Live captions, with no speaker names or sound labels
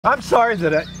I'm sorry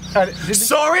that I didn't...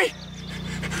 Sorry?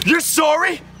 You're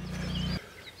sorry?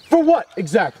 For what,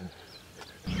 exactly?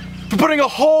 For putting a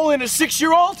hole in a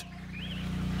 6-year-old?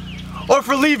 Or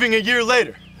for leaving a year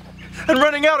later and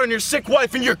running out on your sick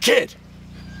wife and your kid?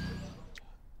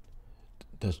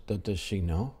 Does she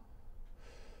know?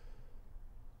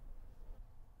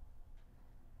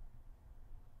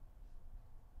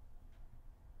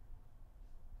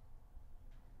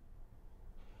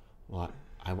 Well,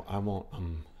 I won't,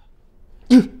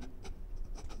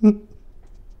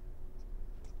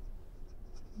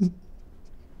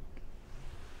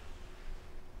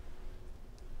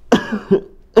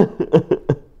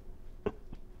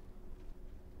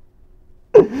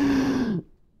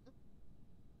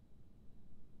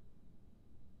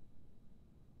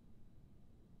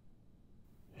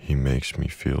 He makes me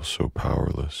feel so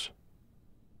powerless.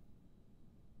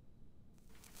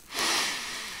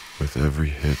 With every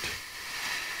hit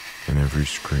and every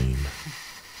scream,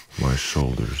 my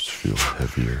shoulders feel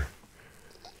heavier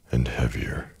and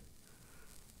heavier.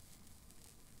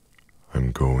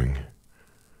 I'm going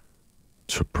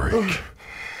to break.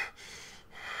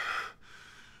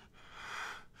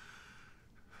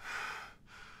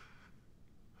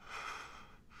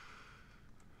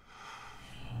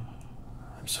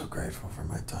 I'm so grateful for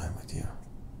my time with you.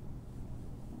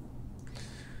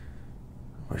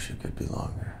 I wish it could be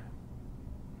longer.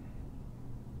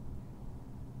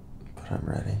 But I'm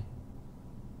ready.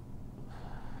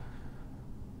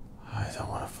 I don't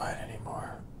want to fight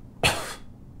anymore.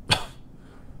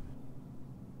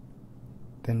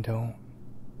 Then don't.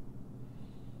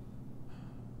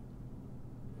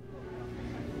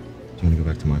 Do you want to go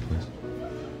back to my place?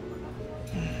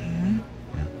 Mm-hmm.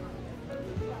 Yeah.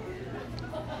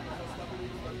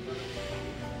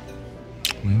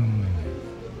 Wait.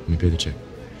 Let me pay the check.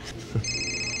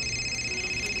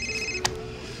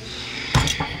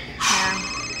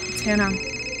 It's Hannah.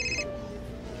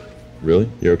 Really?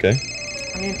 You okay?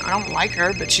 I mean, I don't like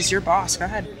her, but she's your boss. Go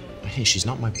ahead. Hey, she's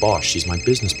not my boss. She's my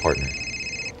business partner.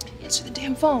 Answer the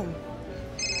damn phone.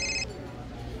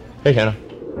 Hey, Hannah.